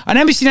it. On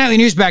NBC Nightly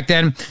News back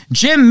then,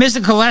 Jim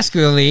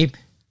Mizikaleski,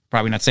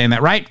 probably not saying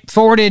that right,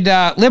 forwarded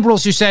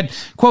liberals who said,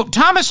 quote,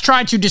 Thomas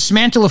tried to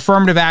dismantle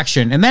affirmative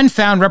action and then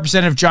found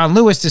Representative John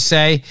Lewis to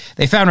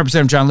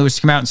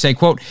come out and say,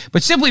 quote,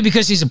 but simply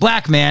because he's a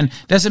black man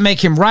doesn't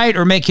make him right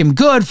or make him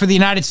good for the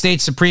United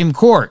States Supreme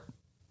Court.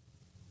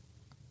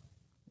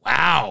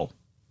 Wow.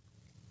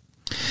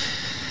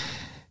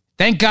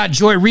 Thank God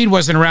Joy Reid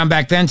wasn't around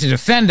back then to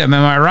defend him,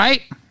 am I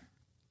right?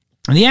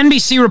 The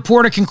NBC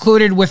reporter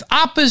concluded with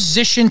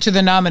opposition to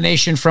the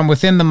nomination from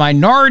within the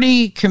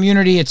minority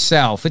community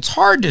itself. It's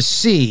hard to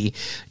see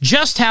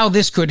just how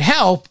this could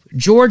help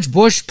George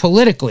Bush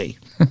politically.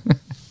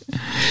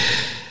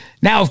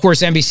 Now, of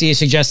course, NBC is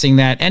suggesting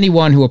that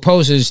anyone who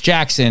opposes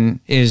Jackson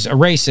is a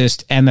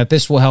racist and that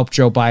this will help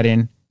Joe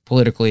Biden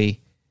politically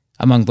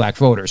among black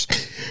voters.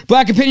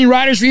 Black opinion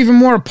writers were even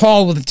more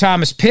appalled with the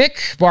Thomas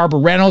pick. Barbara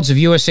Reynolds of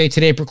USA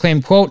Today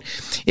proclaimed, quote,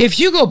 if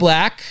Hugo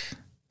Black,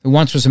 who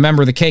once was a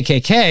member of the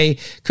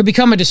KKK, could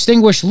become a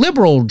distinguished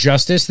liberal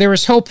justice, there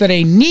is hope that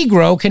a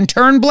Negro can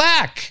turn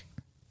black.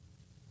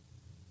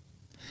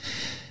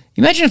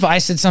 Imagine if I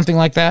said something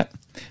like that.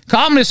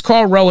 Columnist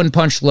Carl Rowan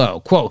punched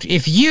low. Quote,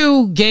 if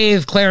you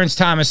gave Clarence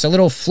Thomas a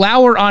little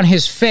flour on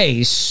his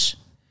face,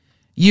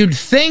 you'd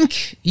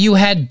think you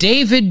had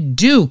David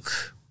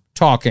Duke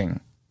talking.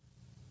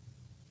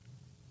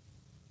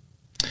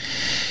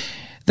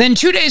 Then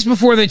 2 days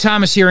before the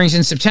Thomas hearings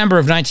in September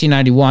of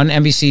 1991,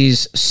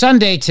 NBC's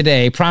Sunday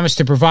Today promised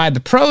to provide the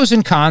pros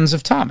and cons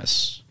of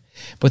Thomas.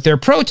 But their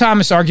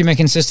pro-Thomas argument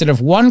consisted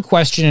of one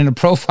question in a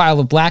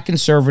profile of black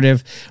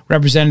conservative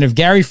Representative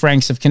Gary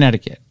Franks of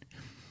Connecticut,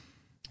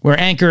 where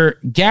anchor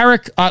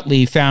Garrick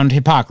Utley found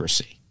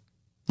hypocrisy.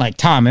 Like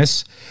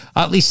Thomas,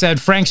 Utley said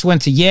Franks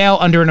went to Yale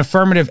under an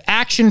affirmative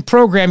action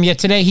program, yet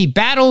today he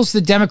battles the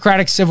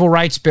Democratic Civil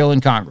Rights Bill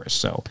in Congress.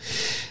 So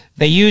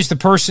they used the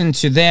person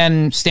to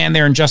then stand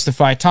there and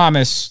justify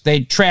Thomas.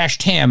 They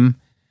trashed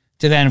him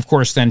to then, of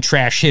course, then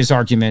trash his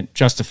argument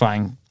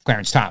justifying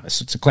Clarence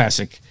Thomas. It's a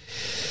classic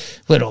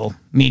little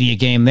media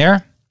game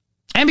there.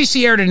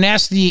 NBC aired a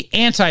nasty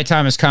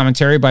anti-Thomas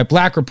commentary by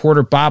black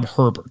reporter Bob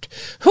Herbert.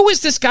 Who is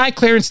this guy,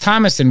 Clarence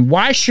Thomas, and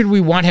why should we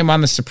want him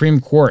on the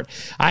Supreme Court?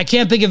 I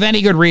can't think of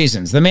any good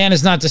reasons. The man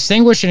is not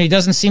distinguished, and he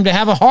doesn't seem to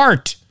have a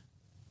heart.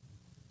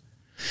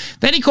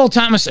 Then he called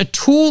Thomas a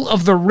tool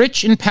of the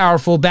rich and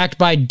powerful, backed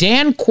by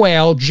Dan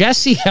Quayle,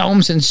 Jesse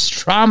Helms, and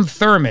Strom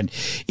Thurmond.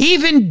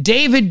 Even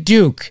David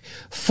Duke,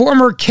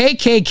 former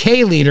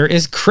KKK leader,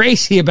 is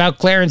crazy about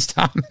Clarence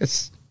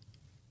Thomas.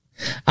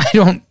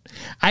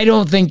 I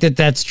don't think that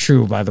that's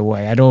true, by the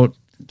way. I don't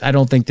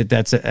think that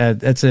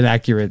that's an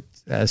accurate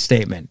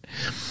statement.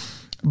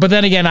 But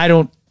then again, I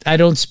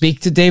don't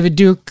speak to David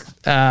Duke.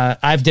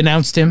 I've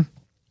denounced him.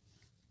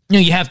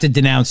 You have to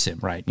denounce him,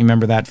 right? You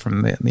remember that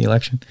from the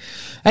election?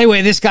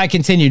 Anyway, this guy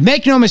continued.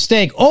 Make no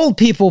mistake, old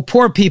people,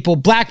 poor people,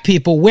 black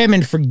people,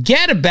 women,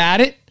 forget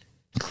about it.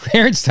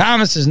 Clarence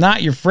Thomas is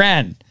not your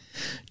friend.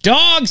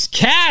 Dogs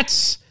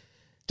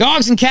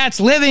and cats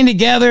living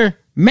together,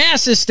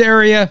 mass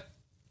hysteria.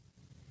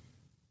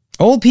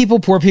 Old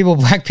people, poor people,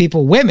 black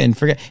people, women,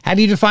 forget. How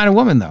do you define a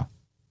woman, though?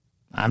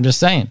 I'm just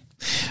saying.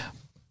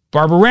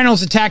 Barbara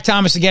Reynolds attacked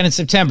Thomas again in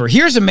September.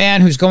 Here's a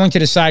man who's going to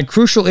decide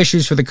crucial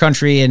issues for the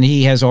country, and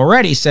he has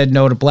already said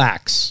no to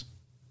blacks.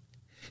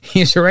 He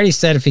has already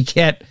said if he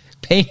can't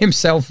paint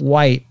himself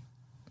white,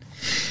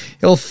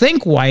 he'll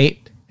think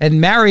white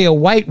and marry a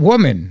white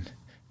woman.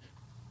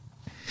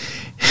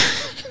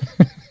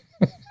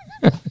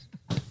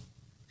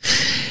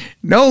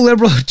 No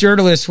liberal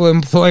journalist will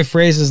employ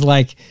phrases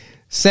like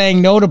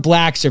saying no to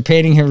blacks or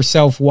painting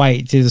himself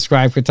white to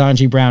describe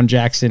Ketanji Brown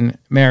Jackson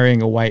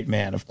marrying a white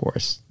man, of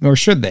course. Nor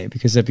should they,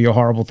 because that'd be a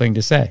horrible thing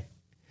to say.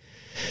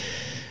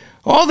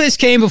 All this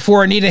came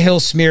before Anita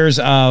Hill's smears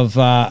of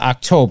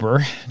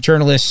October.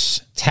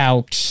 Journalists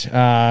tout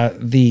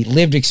the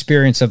lived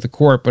experience of the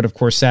court, but of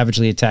course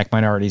savagely attack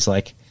minorities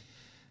like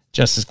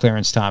Justice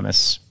Clarence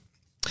Thomas.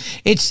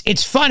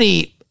 It's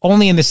funny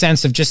only in the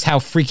sense of just how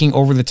freaking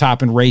over the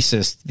top and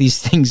racist these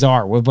things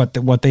are with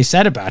what they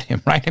said about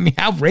him, right? I mean,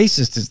 how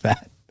racist is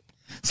that?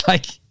 It's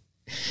like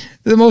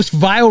the most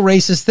vile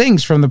racist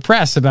things from the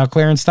press about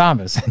Clarence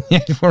Thomas. And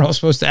yet we're all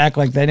supposed to act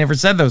like they never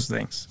said those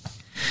things.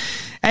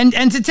 And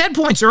to Ted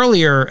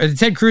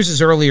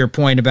Cruz's earlier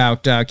point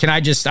about,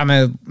 I'm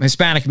a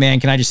Hispanic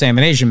man, can I just say I'm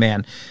an Asian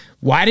man?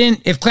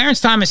 If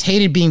Clarence Thomas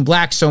hated being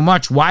black so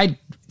much,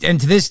 and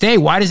to this day,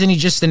 why doesn't he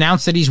just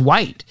announce that he's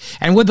white?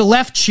 And would the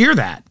left cheer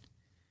that?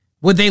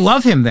 Would they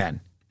love him then?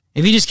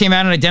 If he just came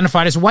out and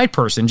identified as a white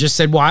person, just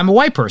said, well, I'm a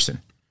white person.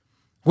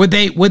 Would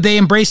they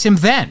embrace him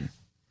then?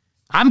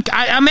 I'm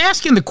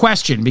asking the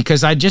question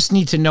because I just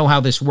need to know how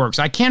this works.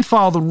 I can't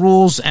follow the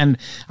rules, and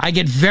I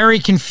get very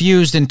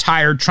confused and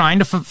tired trying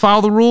to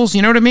follow the rules.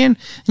 You know what I mean?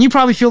 And you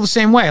probably feel the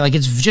same way. Like,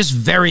 it's just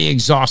very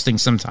exhausting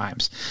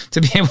sometimes to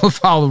be able to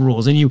follow the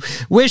rules. And you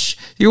wish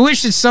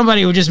that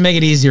somebody would just make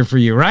it easier for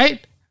you,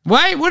 right?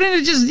 Why wouldn't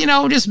it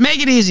just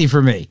make it easy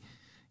for me?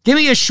 Give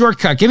me a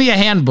shortcut. Give me a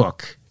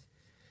handbook.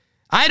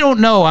 I don't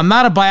know. I'm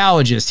not a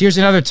biologist. Here's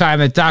another time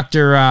that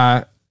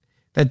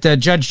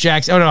Judge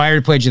Jackson. Oh no, I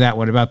already played you that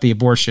one about the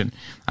abortion.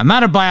 I'm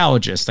not a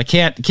biologist. I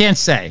can't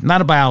say. I'm not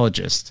a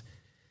biologist.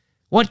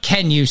 What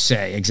can you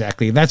say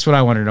exactly? That's what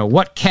I want to know.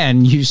 What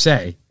can you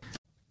say?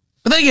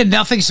 But then again,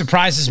 nothing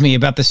surprises me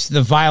about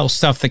the vile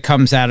stuff that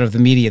comes out of the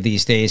media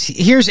these days.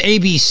 Here's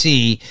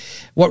ABC,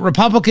 what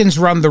Republicans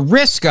run the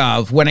risk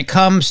of when it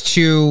comes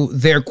to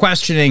their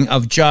questioning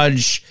of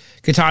Judge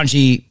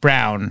Ketanji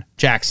Brown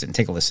Jackson.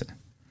 Take a listen.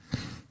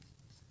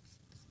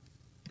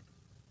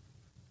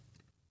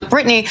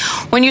 Brittany,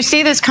 when you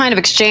see this kind of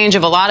exchange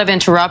of a lot of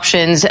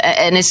interruptions,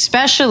 and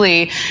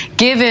especially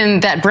given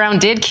that Brown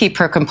did keep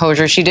her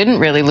composure, she didn't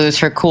really lose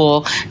her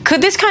cool,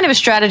 could this kind of a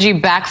strategy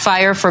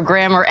backfire for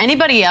Graham or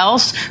anybody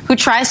else who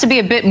tries to be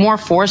a bit more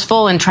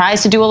forceful and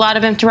tries to do a lot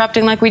of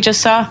interrupting like we just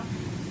saw?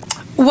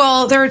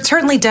 Well, there are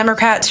certainly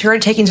Democrats who are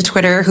taking to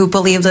Twitter who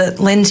believe that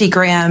Lindsey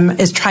Graham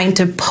is trying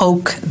to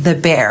poke the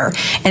bear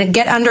and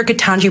get under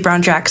Ketanji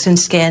Brown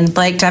Jackson's skin.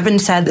 Like Devin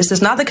said, this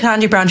is not the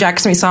Ketanji Brown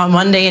Jackson we saw on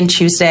Monday and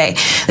Tuesday.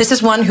 This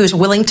is one who's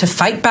willing to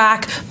fight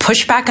back,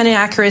 push back on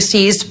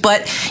inaccuracies.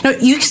 But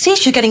you see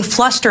she's getting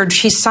flustered.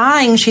 She's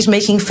sighing. She's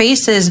making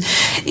faces.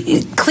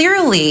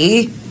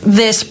 Clearly,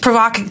 this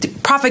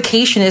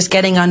provocation is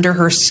getting under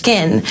her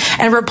skin.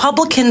 And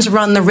Republicans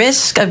run the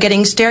risk of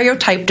getting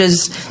stereotyped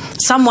as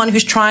someone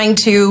who's trying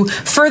to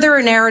further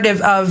a narrative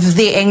of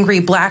the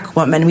angry black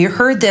woman. We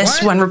heard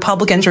this when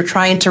Republicans were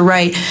trying to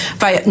write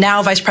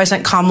now Vice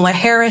President Kamala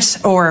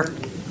Harris or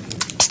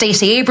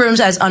Stacey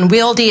Abrams as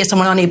unwieldy, as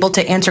someone unable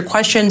to answer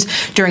questions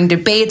during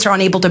debates or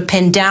unable to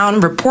pin down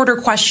reporter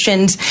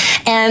questions.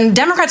 And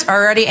Democrats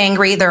are already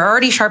angry. They're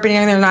already sharpening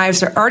their knives.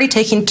 They're already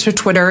taking to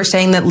Twitter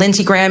saying that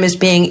Lindsey Graham is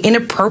being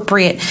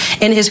inappropriate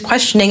in his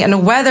questioning.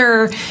 And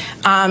whether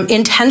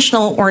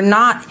intentional or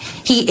not,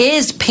 he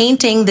is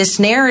painting this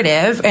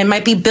narrative and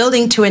might be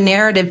building to a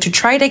narrative to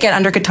try to get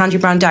under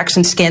Ketanji Brown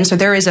Jackson's skin. So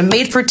there is a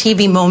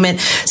made-for-TV moment,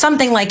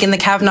 something like in the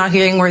Kavanaugh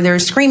hearing where they're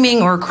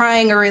screaming or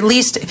crying, or at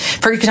least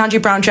for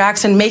Ketanji Brown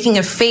Jackson making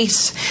a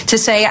face to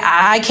say,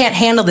 I can't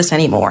handle this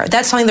anymore.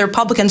 That's something the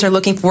Republicans are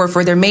looking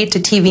for their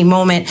made-to-TV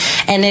moment.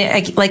 And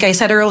it, like I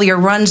said earlier,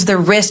 runs the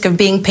risk of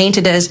being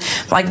painted as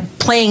like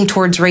playing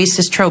towards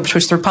racist tropes,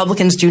 which the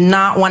Republicans do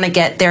not want to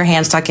get their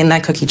hands stuck in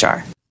that cookie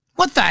jar.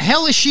 What the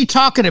hell is she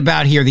talking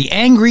about here? The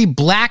angry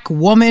black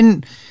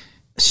woman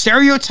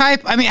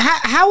stereotype? I mean,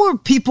 how are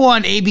people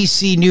on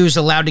ABC News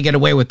allowed to get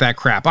away with that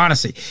crap?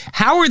 Honestly,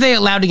 how are they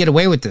allowed to get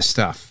away with this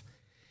stuff?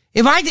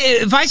 If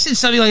I said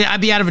something like that,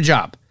 I'd be out of a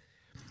job.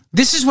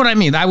 This is what I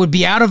mean. I would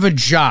be out of a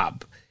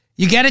job.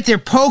 You get it? They're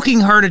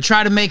poking her to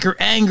try to make her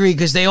angry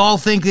because they all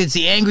think it's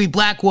the angry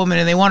black woman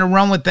and they want to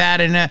run with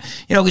that. And,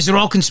 because they're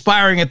all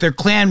conspiring at their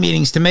Klan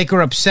meetings to make her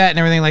upset and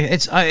everything like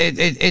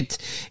that.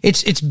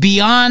 It's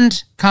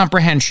beyond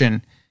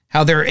comprehension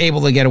how they're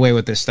able to get away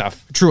with this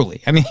stuff.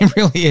 Truly. I mean, it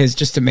really is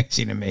just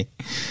amazing to me.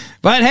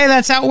 But hey,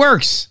 that's how it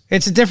works.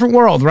 It's a different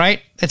world,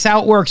 right? That's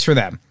how it works for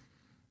them.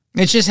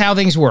 It's just how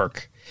things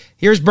work.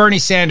 Here's Bernie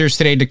Sanders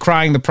today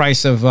decrying the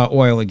price of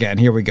oil again.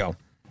 Here we go.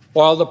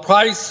 While the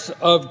price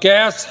of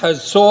gas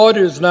has soared,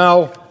 is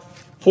now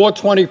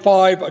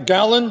 $4.25 a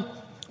gallon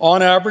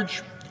on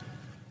average.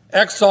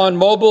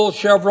 ExxonMobil,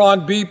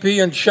 Chevron,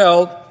 BP, and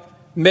Shell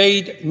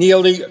made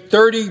nearly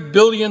 $30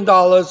 billion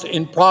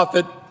in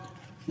profit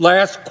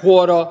last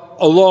quarter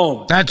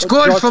alone. That's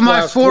good for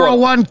my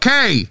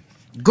 401k.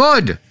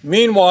 Good.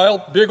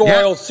 Meanwhile, big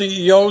oil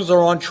CEOs are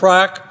on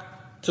track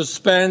to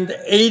spend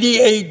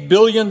 $88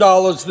 billion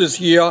this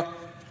year,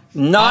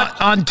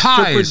 not on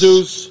ties, to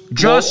produce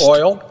just more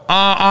oil,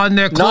 on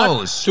their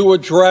clothes, not to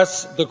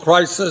address the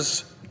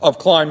crisis of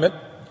climate,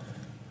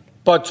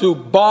 but to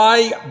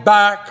buy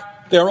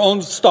back their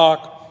own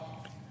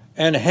stock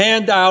and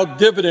hand out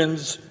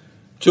dividends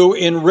to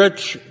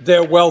enrich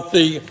their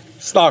wealthy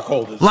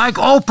stockholders. Like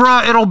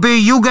Oprah, it'll be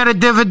you get a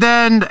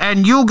dividend,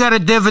 and you get a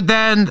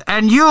dividend,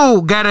 and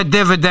you get a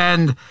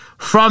dividend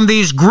from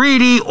these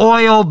greedy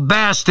oil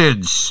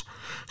bastards.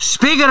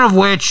 Speaking of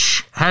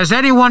which, has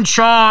anyone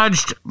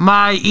charged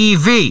my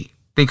EV?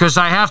 Because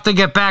I have to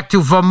get back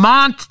to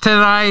Vermont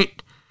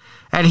tonight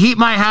and heat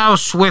my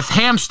house with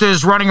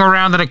hamsters running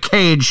around in a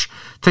cage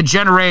to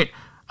generate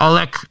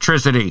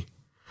electricity.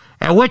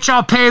 At which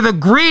I'll pay the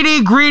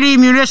greedy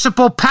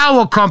municipal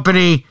power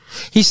company.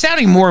 He's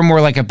sounding more and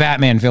more like a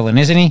Batman villain,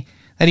 isn't he?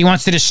 That he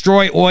wants to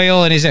destroy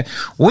oil and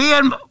we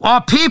and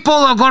our people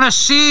are going to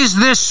seize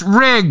this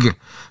rig.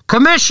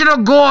 Commissioner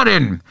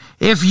Gordon,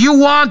 if you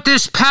want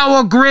this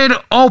power grid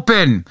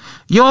open,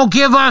 you'll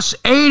give us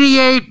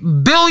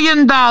 $88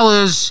 billion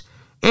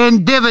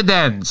in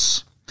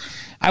dividends.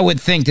 I would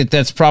think that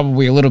that's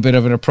probably a little bit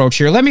of an approach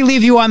here. Let me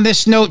leave you on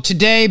this note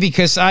today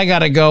because I got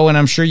to go, and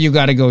I'm sure you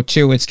got to go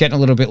too. It's getting a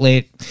little bit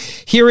late.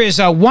 Here is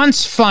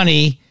once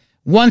funny,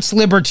 once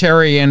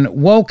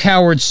libertarian, woke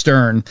Howard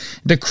Stern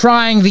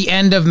decrying the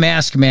end of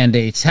mask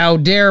mandates. How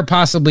dare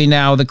possibly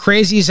now? The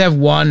crazies have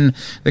won.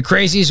 The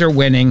crazies are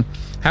winning.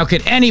 How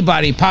could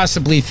anybody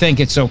possibly think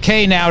it's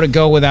okay now to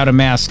go without a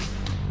mask?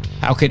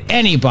 How could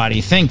anybody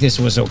think this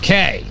was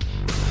okay?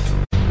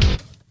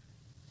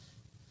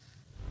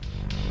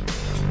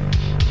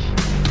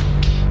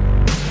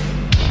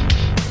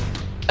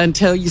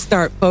 Until you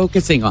start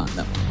focusing on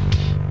them.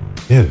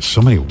 Yeah, there's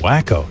so many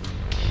wackos.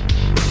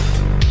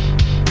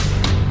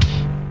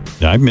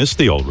 Yeah, I miss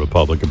the old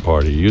Republican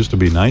Party. It used to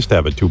be nice to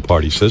have a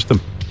two-party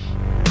system.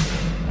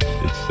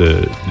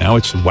 Now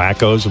it's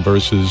wackos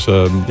versus,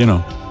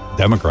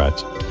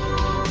 Democrats.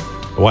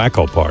 A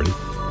wacko party.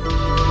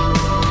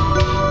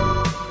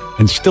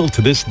 And still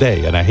to this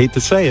day, and I hate to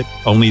say it,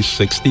 only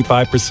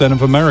 65%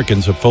 of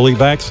Americans are fully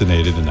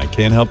vaccinated, and I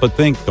can't help but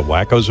think the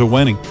wackos are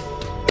winning.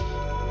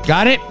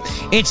 Got it?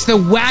 It's the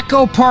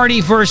wacko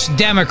party versus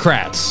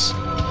Democrats.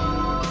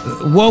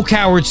 Woke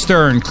Howard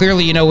Stern.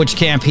 Clearly you know which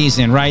camp he's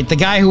in, right? The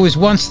guy who was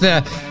once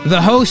the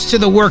host to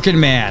The Working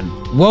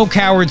Man. Woke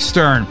Howard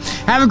Stern.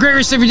 Have a great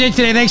rest of your day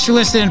today. Thanks for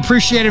listening.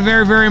 Appreciate it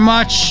very, very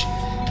much.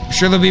 I'm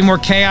sure there'll be more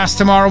chaos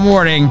tomorrow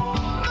morning.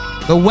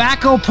 The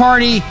wacko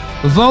party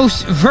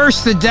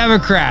versus the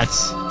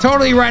Democrats.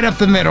 Totally right up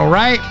the middle,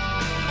 right?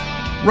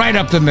 Right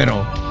up the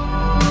middle.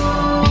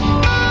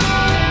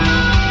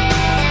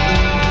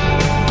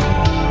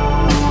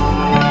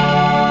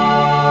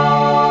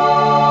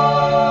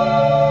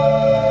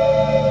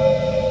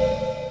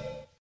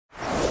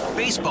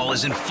 Baseball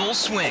is in full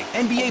swing.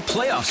 NBA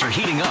playoffs are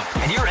heating up,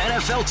 and your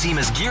NFL team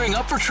is gearing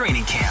up for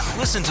training camp.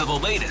 Listen to the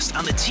latest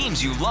on the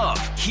teams you love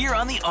here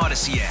on the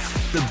Odyssey app.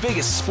 The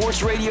biggest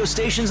sports radio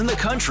stations in the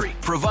country,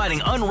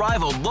 providing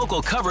unrivaled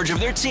local coverage of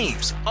their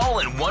teams, all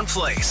in one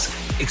place.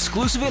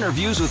 Exclusive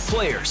interviews with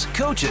players,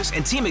 coaches,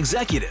 and team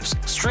executives,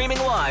 streaming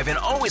live and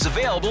always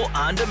available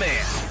on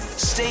demand.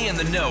 Stay in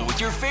the know with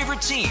your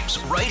favorite teams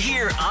right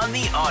here on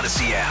the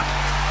Odyssey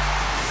app.